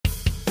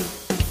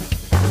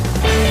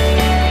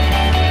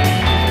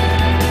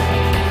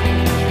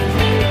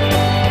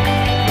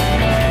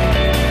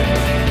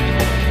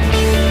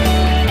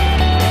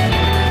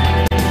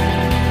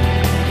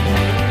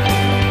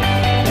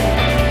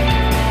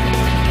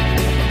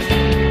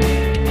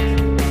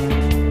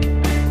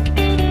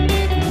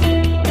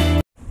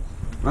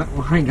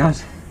Hi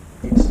guys,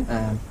 it's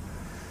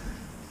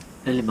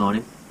early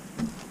morning.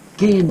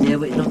 Getting there,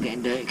 but it's not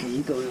getting dirty because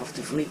you're going off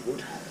to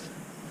Fleetwood.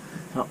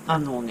 So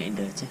I'm the one getting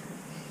dirty.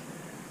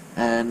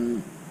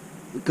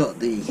 We've got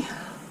the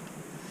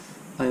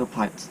oil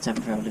pipe to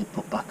temporarily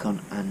put back on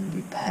and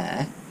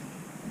repair.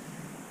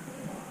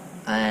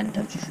 And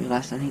I've just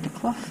realised I need a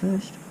cloth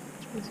first.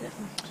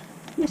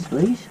 Yes,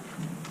 please.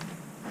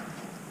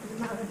 Does it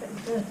matter if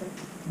it's dirty?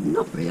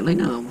 Not really,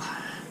 no.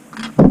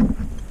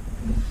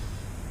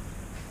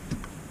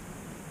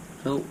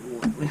 So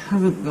we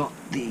haven't got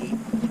the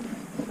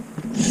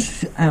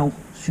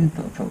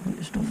super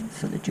appropriate stuff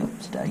for the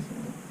job today.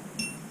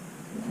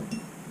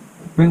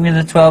 Bring me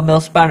the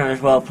 12mm spanner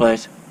as well,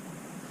 please.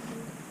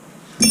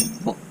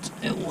 But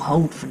it will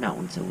hold for now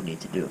until we need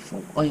to do a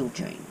full oil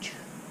change.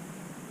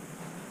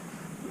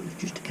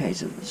 It's just a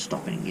case of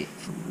stopping it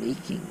from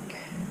leaking.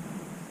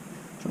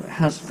 So it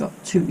has got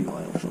 2 new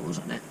oil fills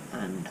on it,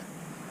 and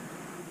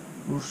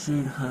we'll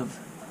soon have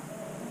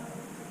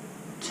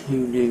 2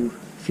 new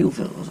fuel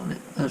filters on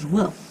it as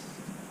well.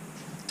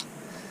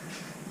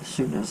 As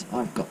soon as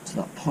I've got to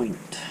that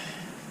point.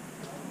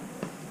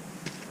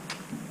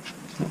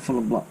 It's not full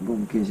of black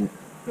gunk, is it?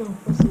 No,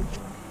 what's it?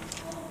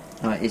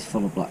 No, it is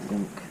full of black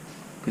gunk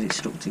because it's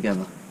stuck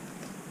together.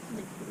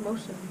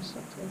 Most of them are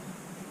stuck together.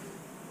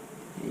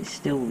 It's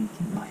still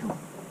leaking, Michael.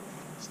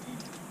 Still?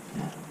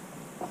 Yeah.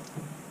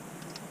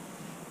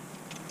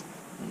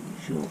 Making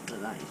sure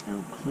that is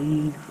now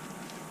clean.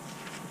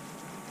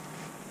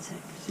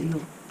 Take the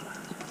seal.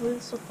 All the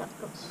stuff that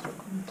got stuck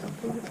on top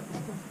of it,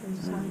 stuff There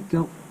inside. we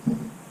go.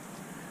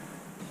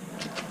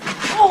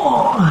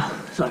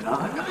 Oh! Sorry about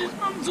that, guys. It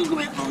took a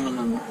bit longer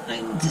than I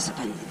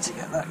anticipated to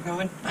get that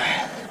going.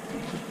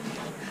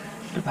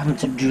 I'm having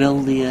to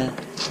drill the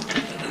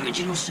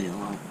original seal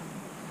out.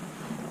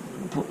 I'm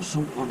going to put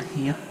some on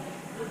here.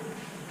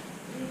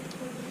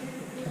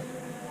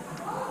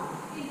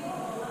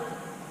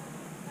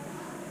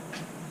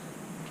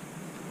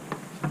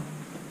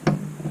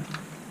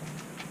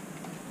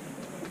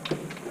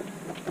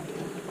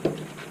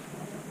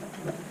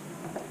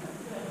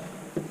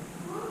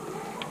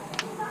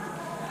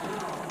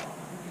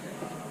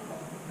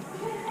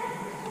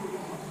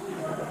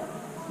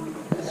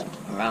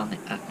 Around the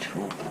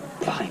actual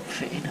pipe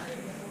fitting.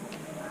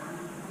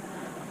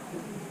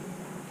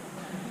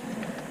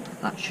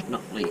 That should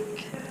not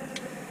leak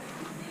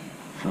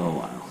for a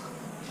while.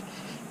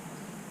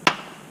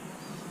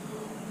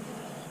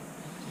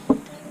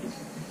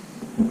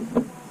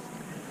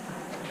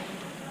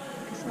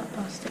 Because that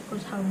plastic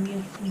was how we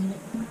opened it.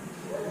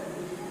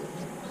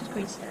 Just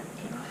great step,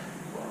 you know.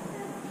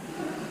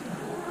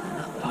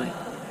 That pipe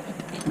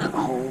in that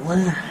hole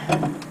there.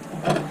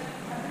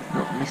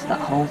 Not miss that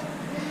hole.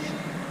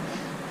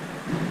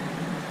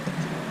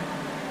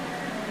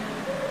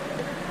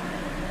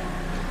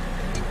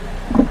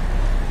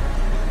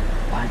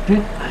 Wipe it.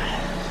 I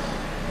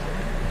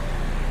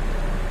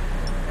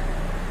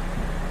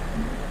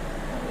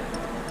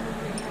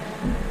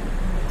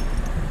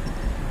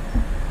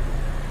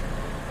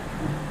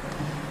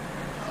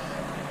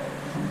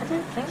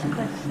didn't think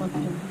Cliff would do.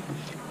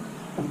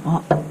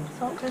 What? I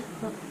thought Cliff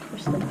would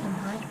twist them in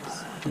heights.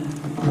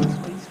 That's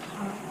what he's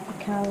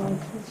a car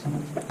like this.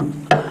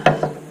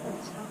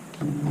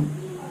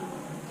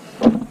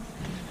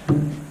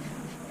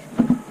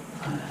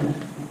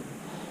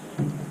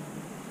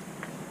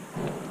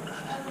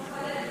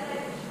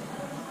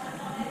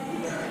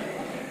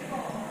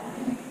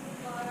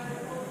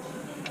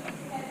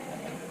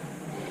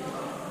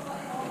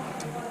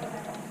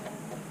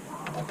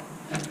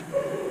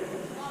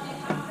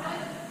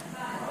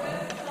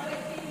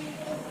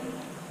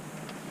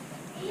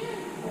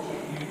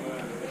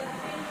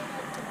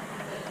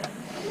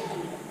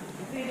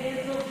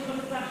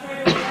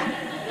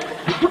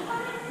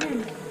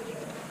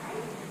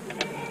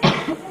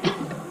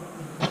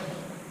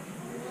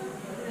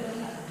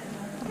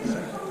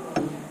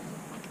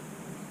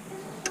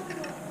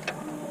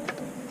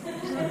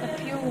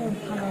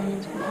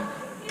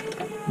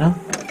 No?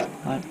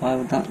 Why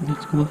would that need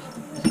to come off?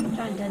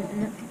 Giant dent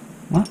in it.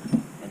 What?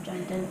 A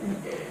giant dent in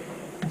it.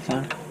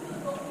 Fine.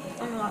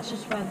 Oh no, that's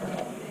just where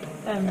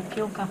the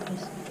fuel cap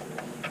is.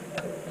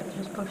 It's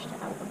just pushed it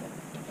out a bit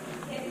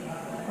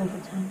over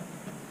time.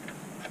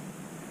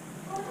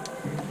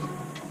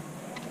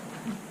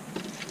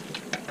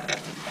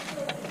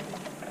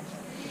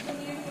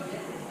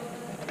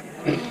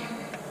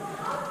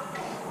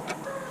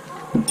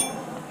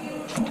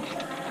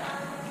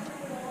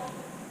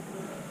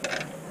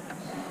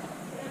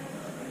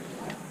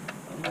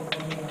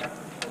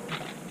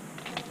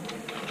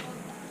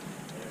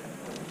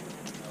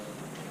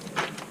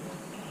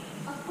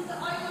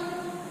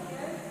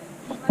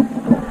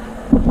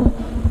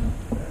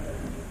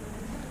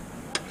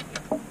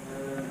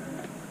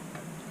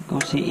 Go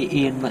see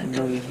Ian and let him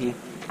know you're here.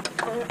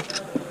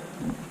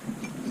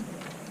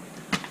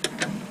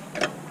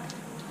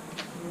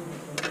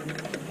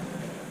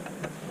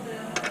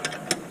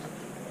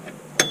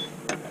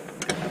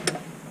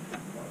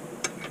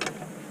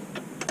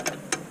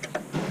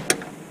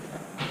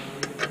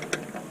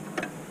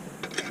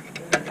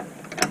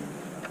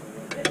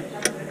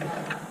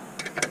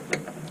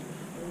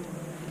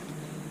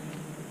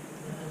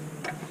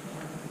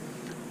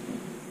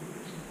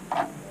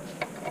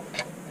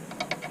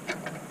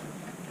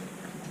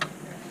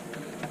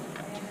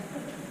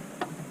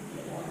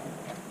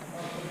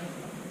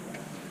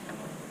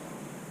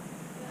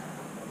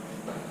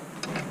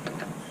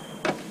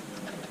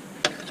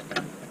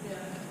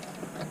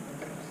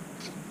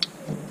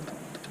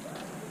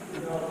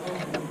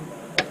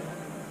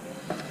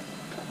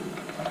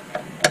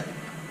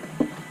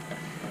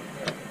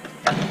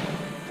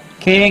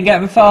 Kieran,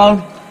 get my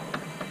phone.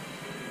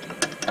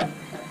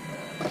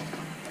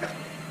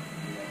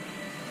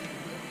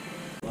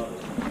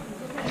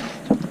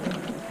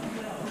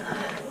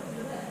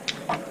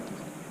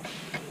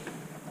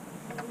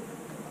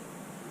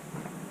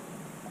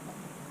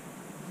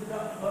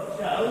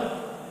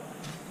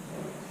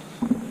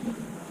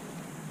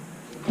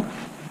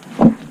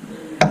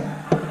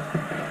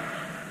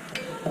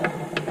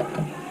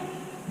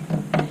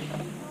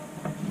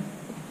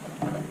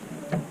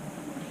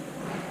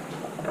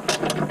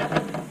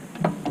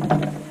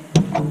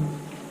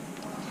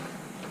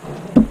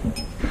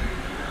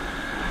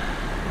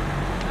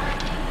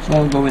 So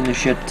I'll go in the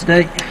shed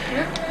today.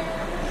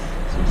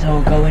 So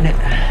I'll go in it.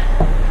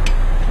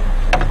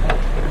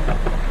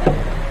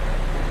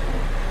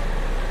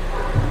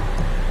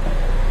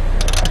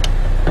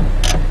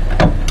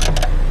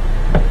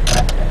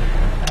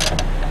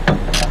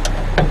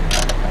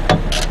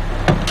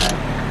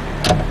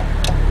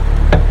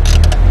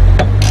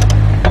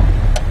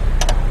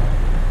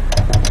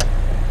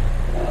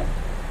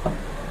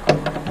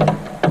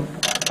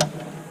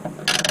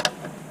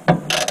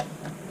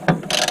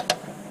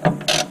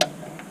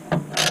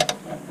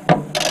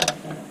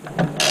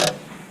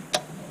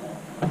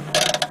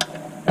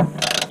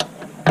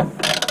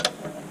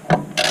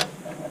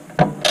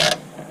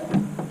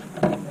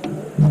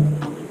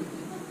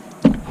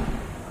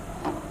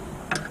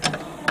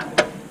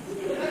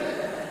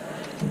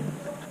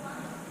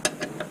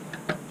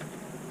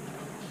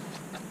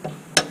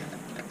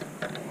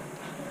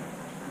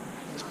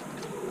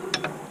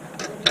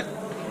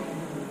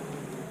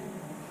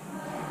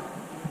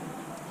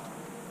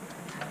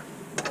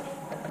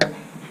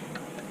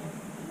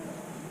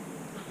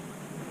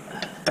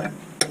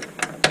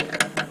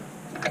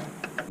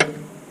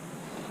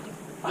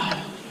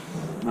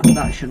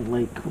 That shouldn't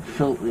leak. We'll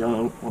filter the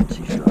oil once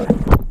it's dry.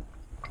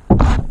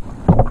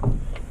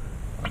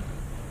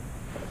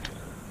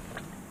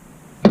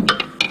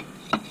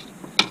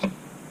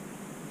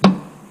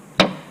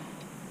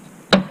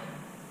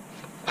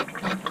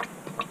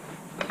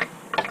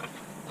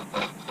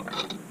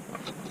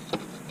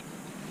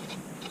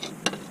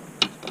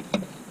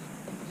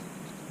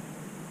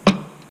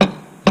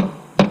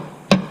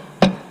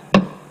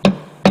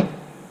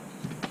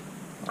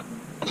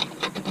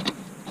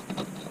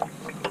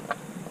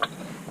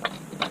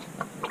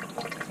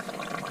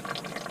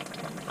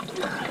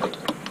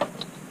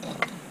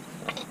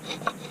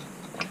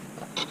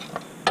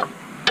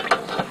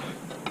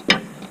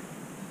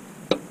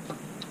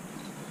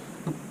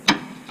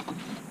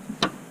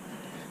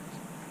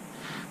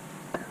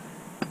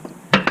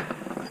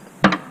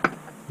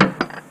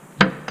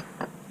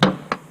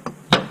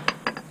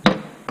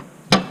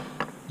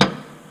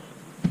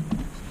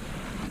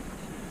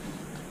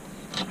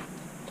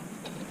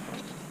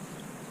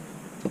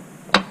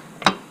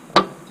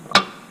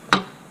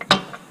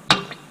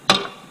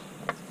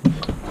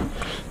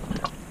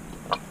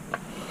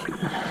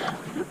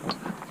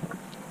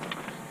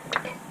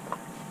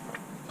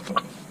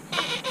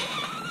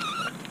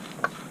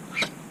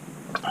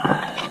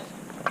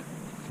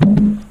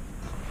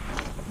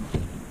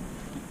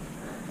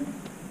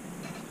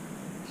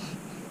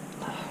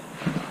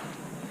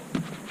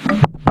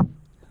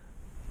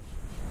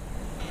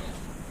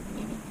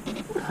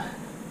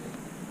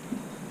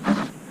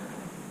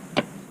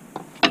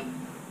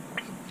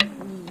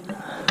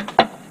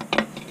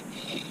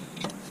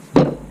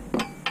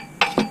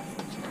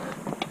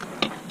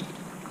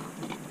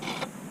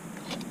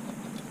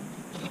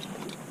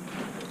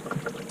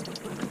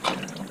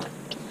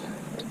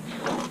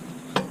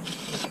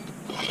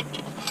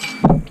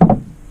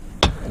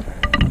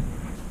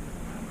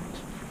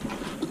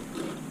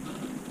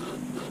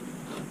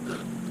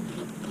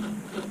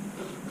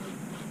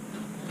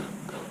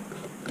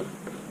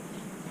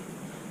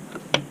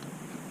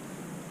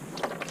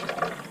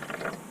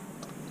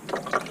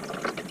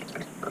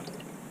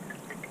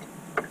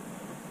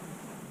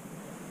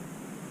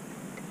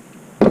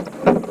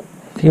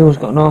 Fuel's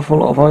got an awful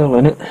lot of oil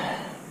in it.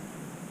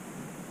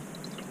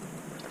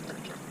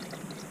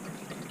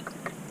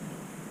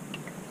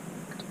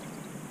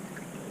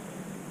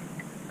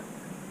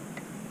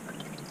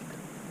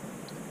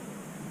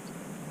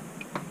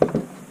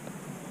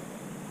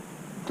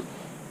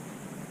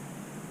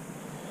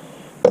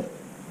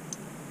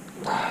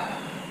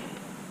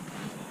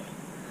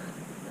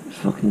 It's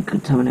fucking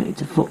contaminated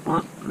to fuck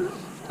that.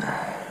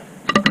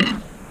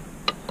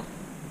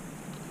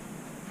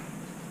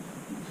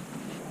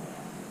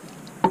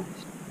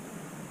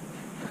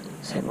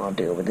 Same I'll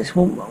deal with this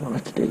one, but I'm going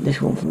to have to do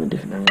this one from a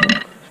different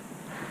angle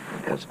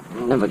because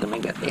I'm never going to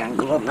get the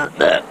angle on that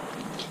there.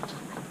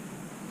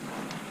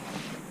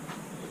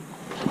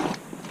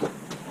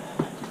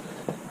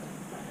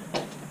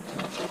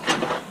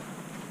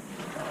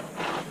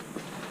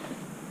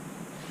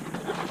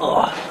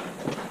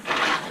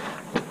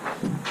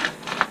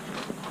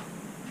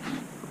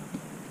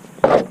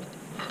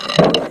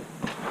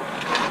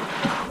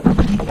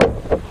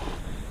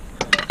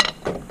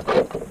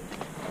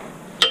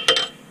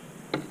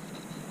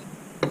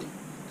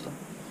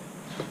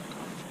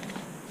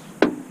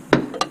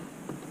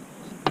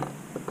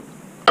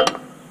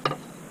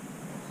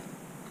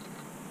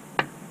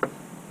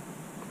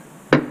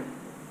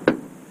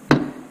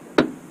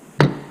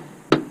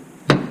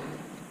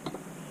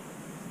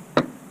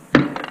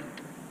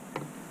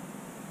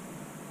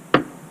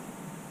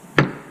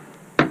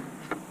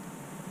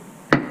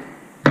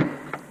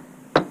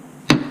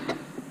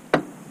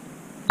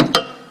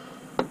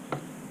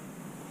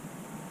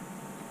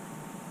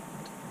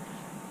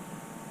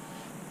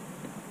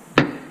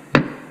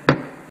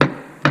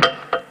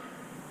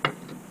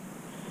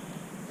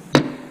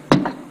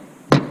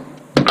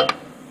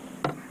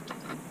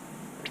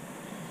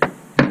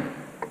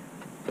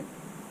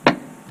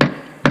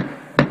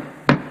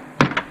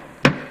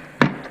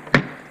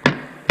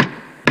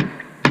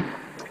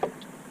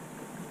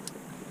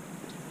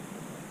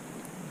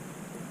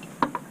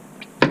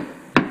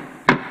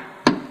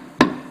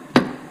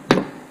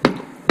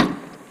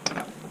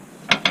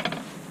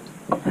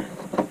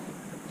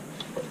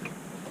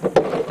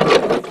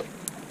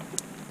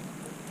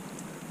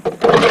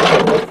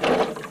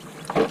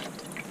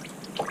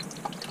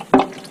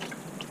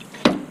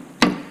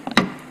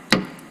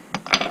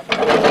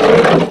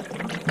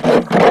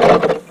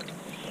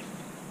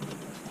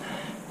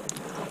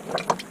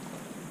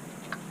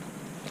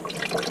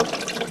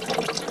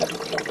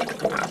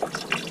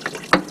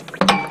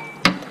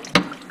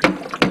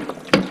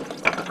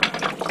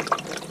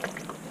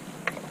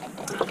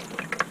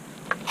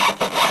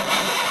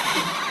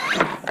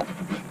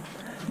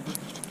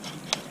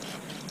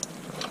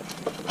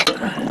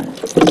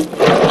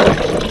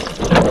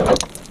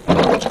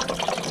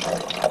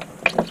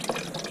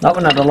 That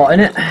one had a lot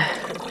in it.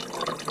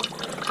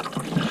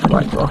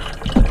 Right off.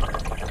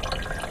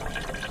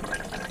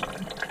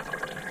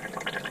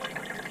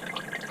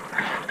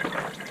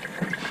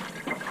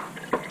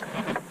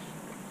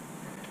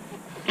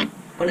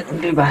 When it can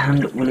do by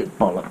hand, will it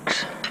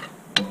bollocks?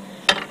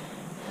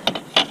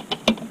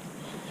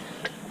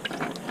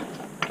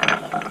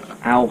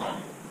 Ow.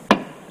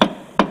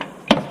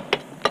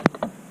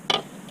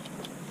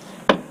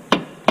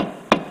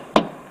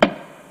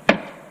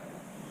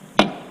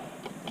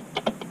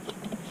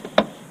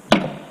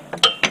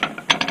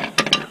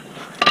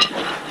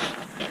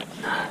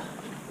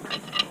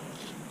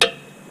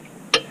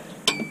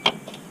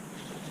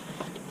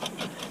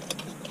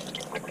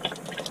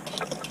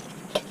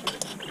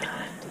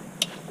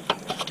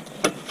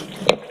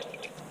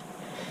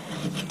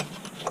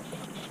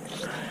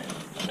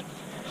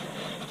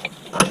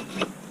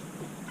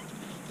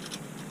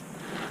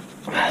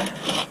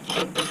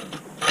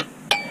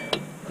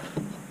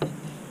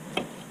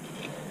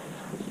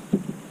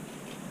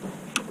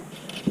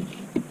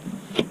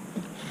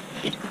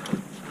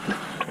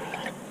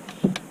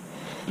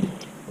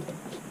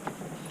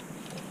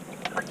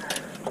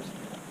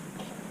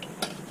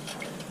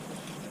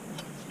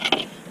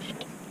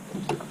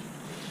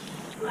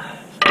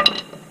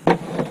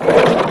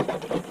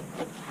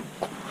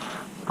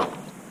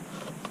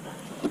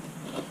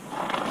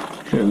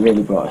 Should have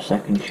really brought a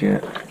second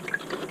shirt.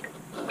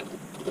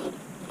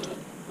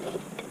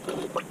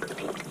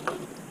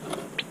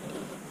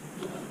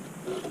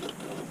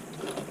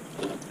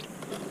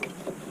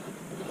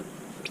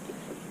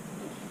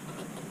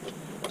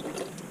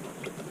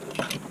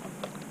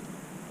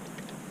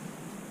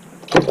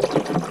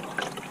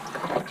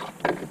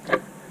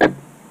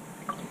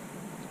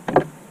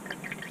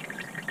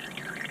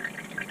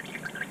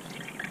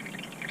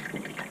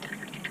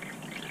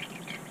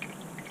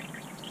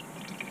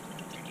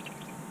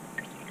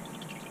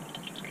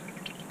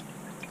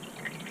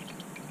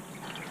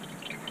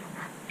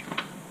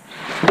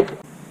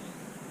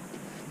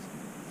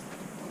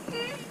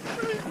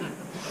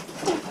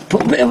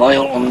 Put a bit of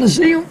oil on the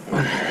seal.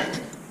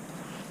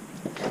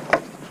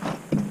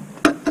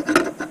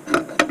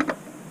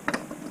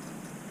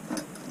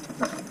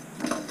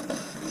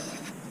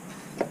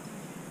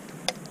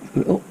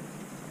 Oh,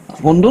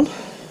 that's one done.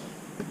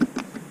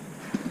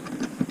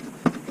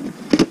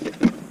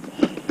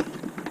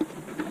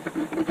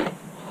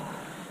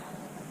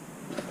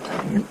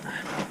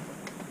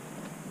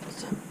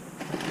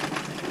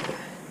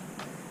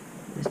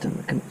 This time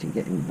I can't actually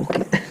get in the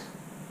bucket.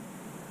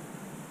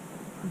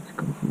 It's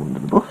come from under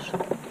the bus.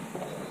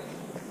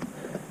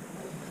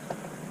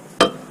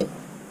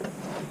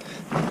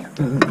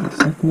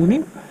 Second one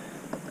in.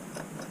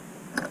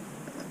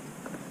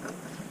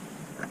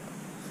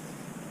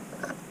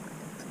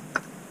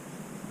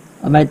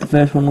 I made the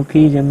first one look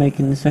easy, I'm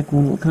making the second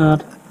one look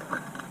hard.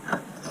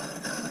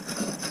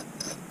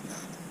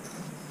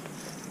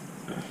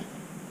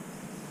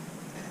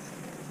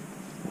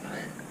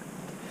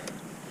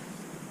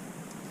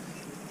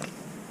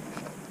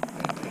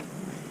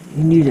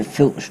 You need a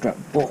filter strap,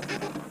 but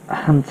a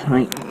hand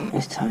tight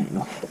is tight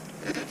enough.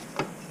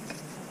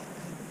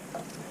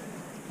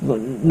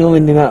 But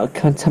knowing the amount of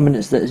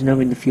contaminants that is now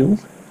in the fuel,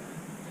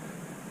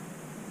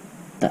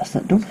 that's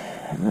that done.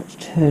 And let's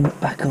turn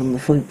it back on the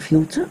front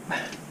fuel tap.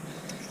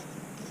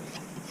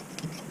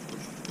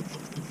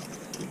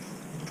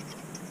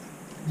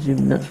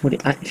 Assume that's what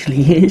it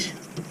actually is.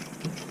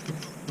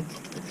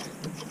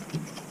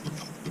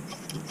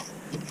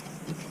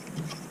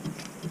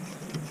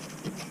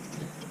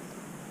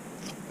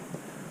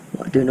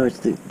 What I do know is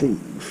the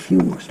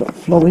fuel will stop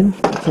flowing.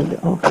 Turn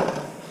it off.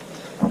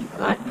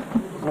 Right,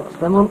 that's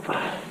them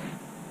on.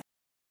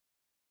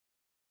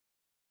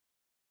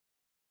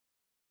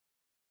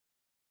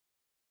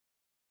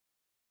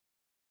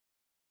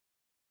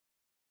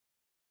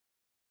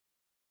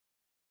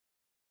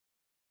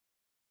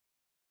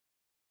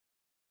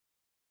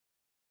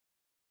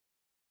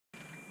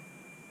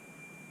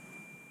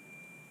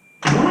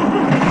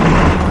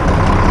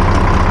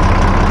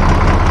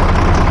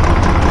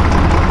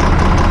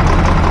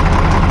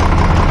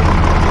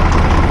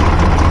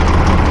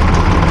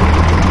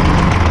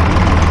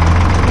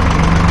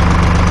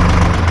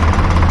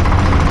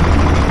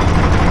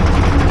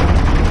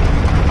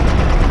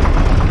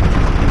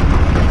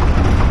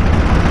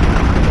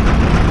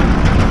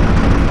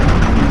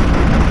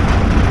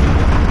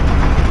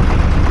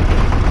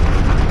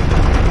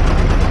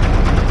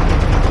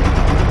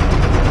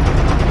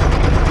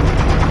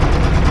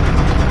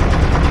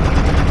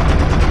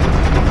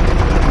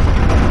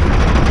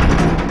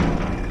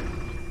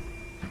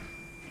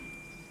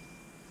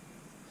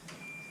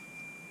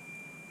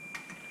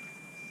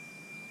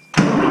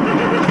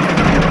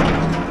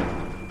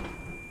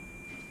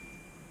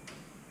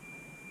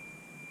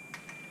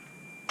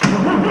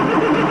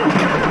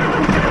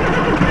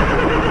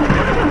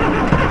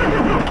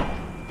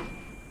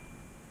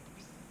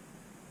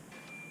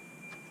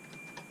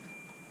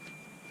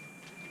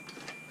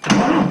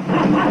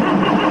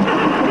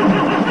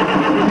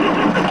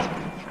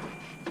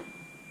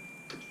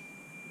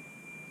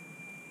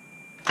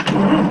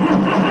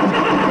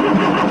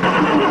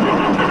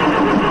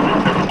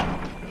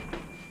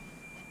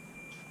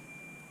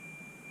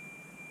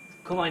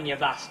 Come on, you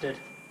bastard.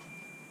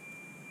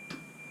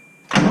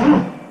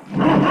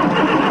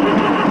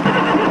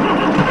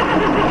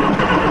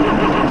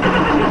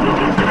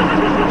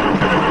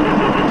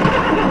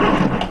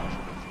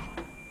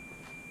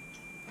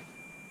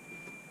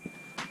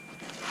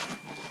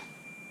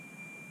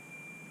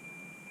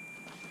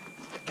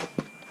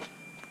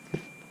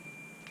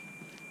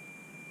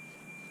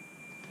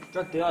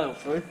 Drag the oil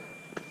through.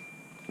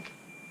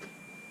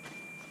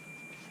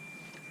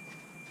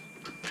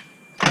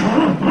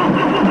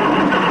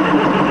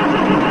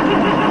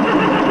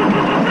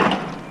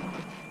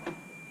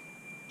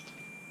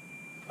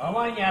 Come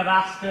on, you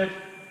bastard.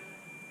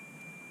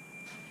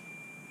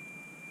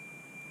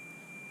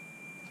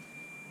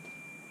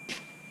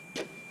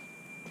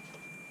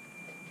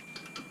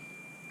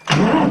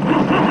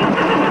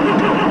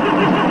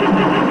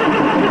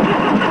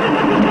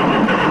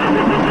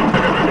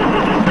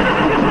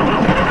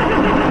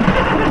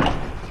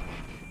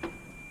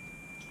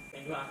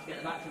 Then you'll have to get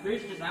the back to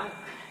boosters now.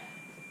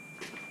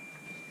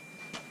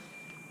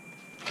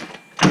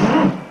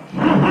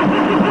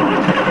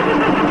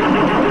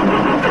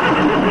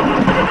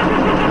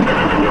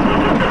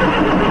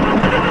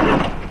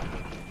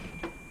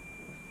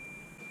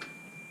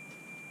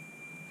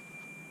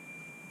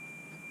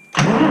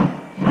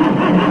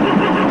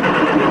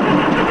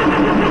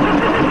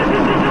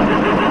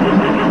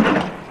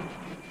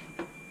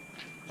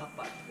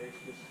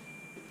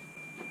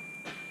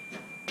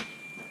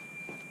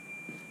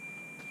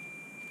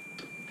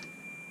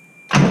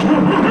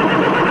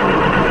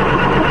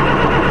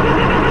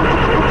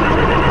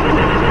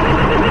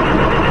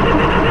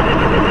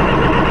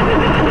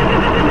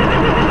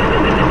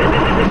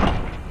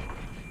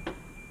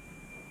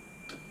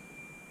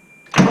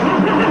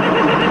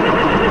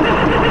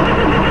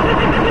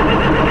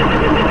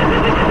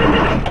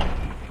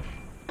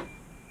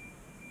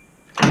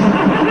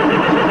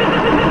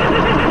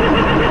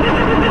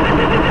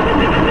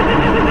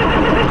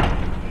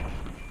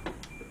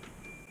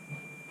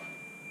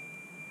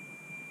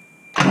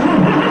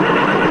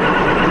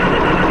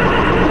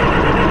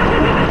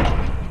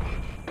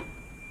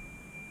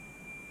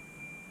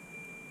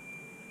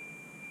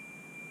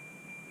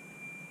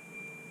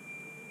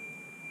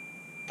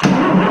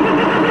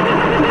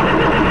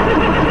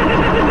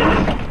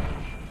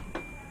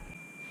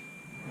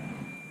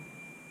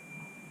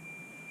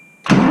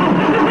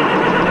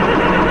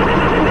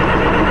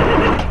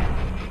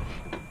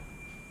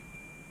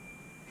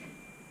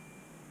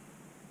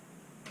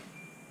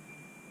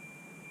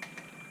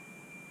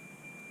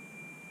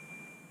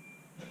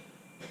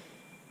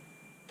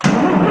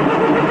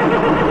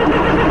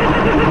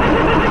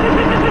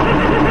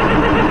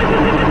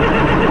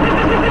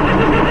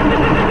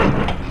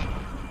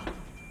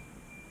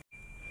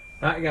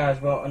 Right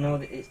guys, well I know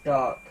that it's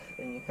dark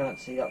and you can't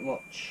see that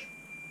much,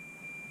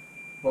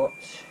 but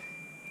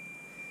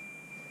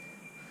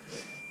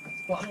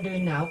what I'm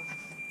doing now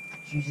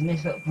is using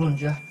this little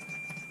plunger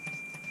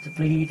to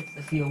bleed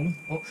the fuel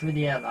up through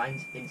the air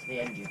lines into the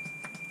engine,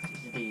 which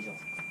is the diesel.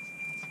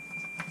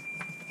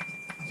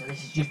 So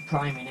this is just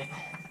priming it.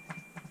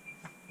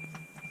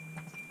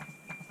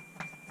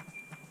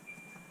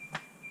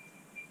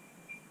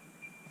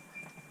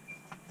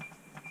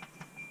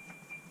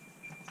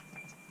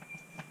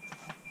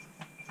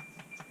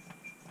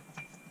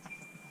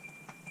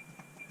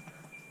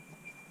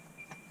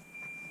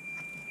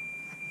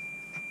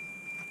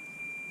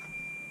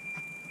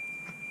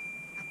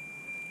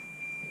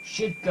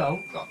 Should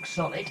go rock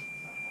solid.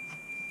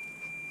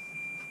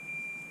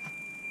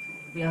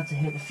 You'll be able to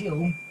hear the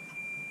fuel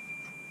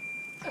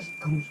as it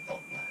comes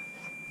up.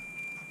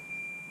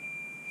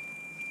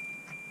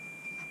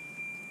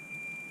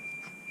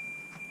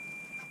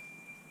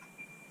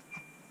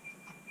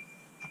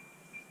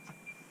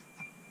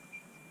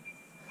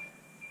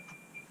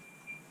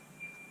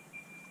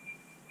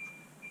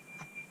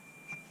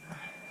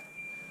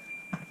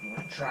 I'm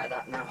going to try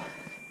that now.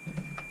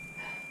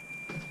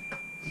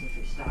 See if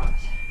it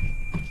starts.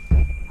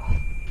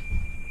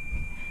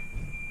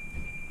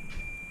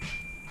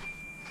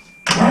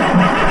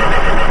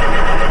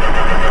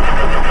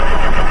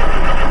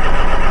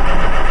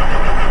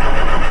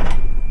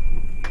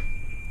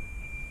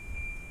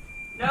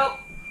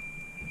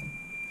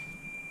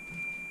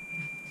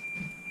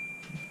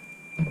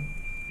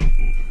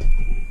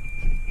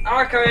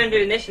 I'll carry on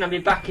doing this and I'll be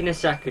back in a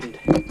second.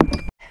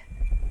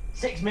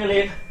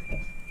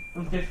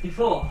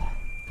 6,054,000.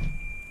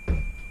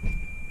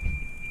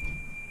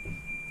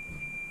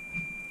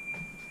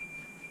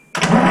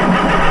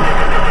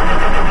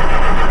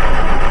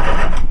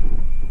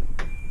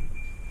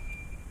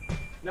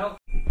 Nope.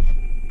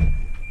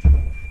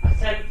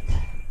 Attempt.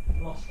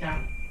 Lost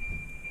count.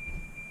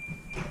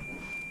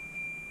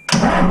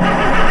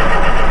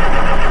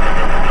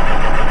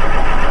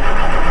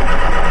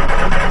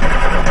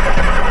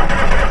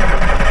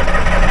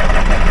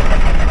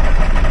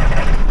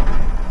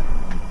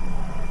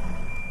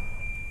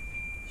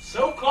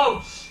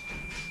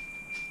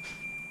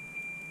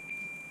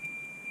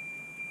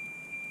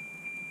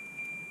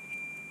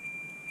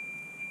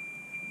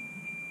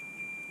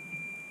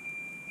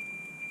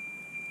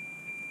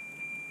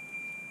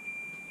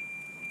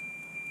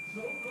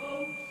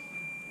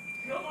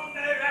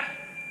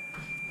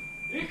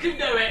 You can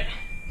do it.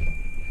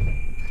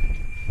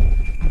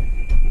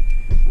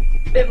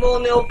 Bit more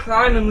on the old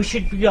prime and we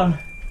should be done.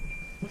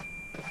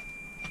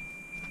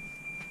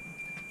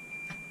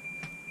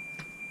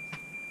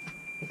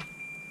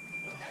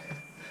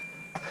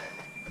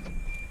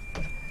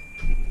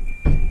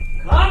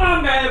 Come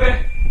on,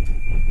 baby.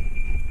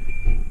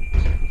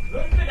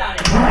 Run for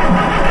daddy.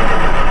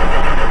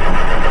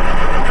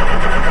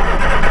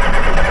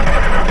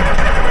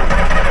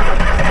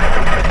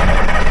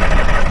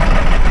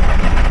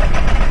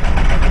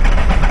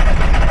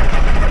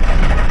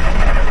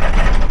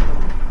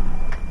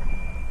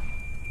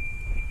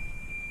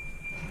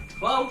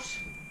 Close.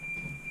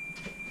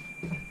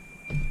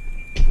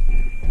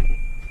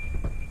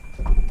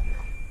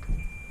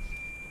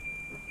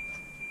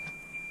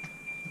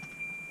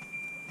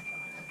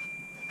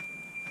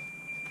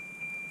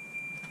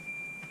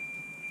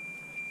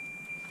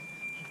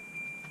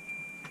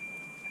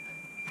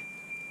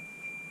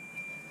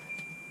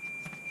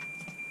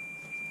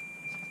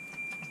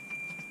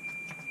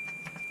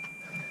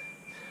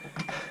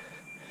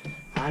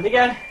 And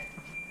again.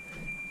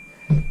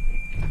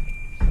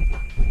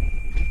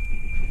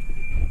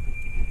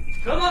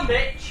 Come on,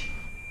 bitch.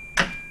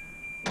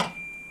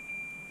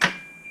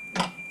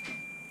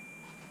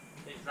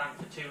 It's ran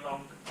for too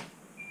long.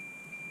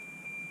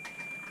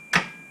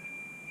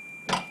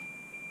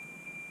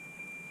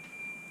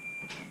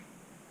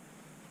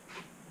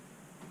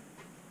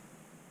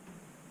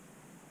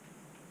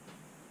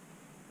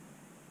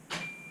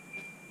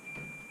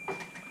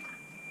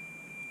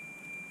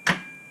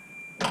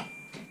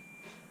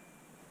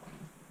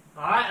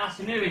 Alright, that's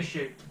a new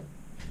issue.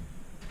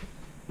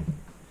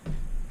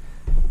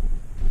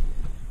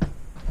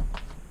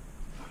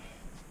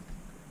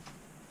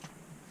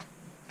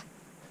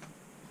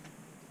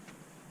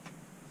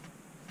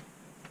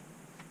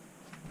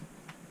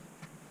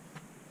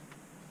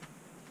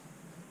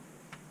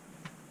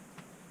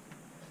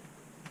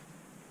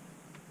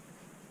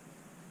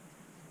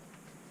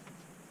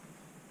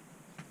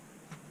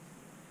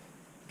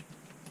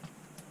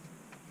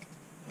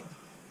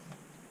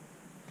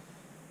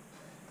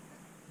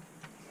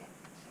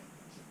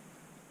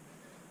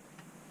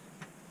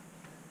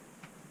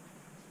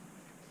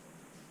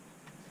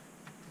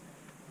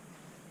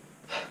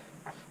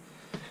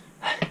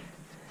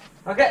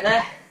 I'll get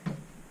there.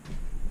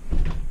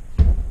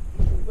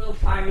 We'll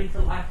fire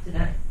into life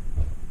today.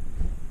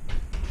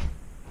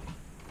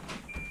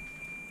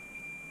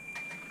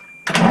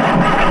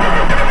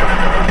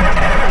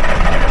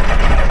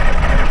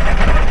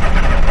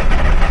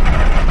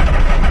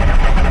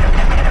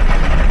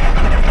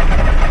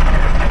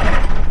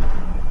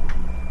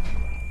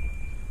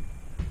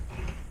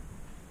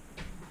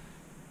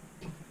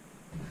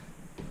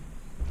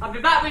 I'll be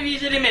back with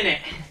you in a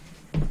minute.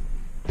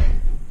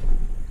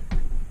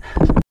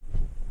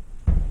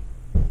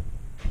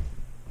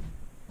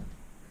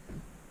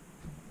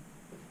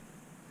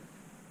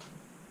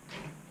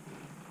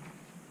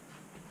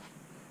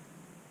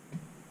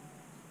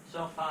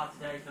 So far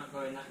today's not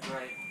going that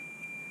great.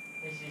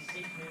 This is 6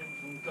 minutes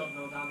from God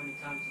knows how many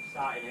times I've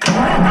started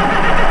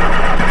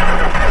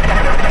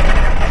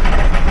it.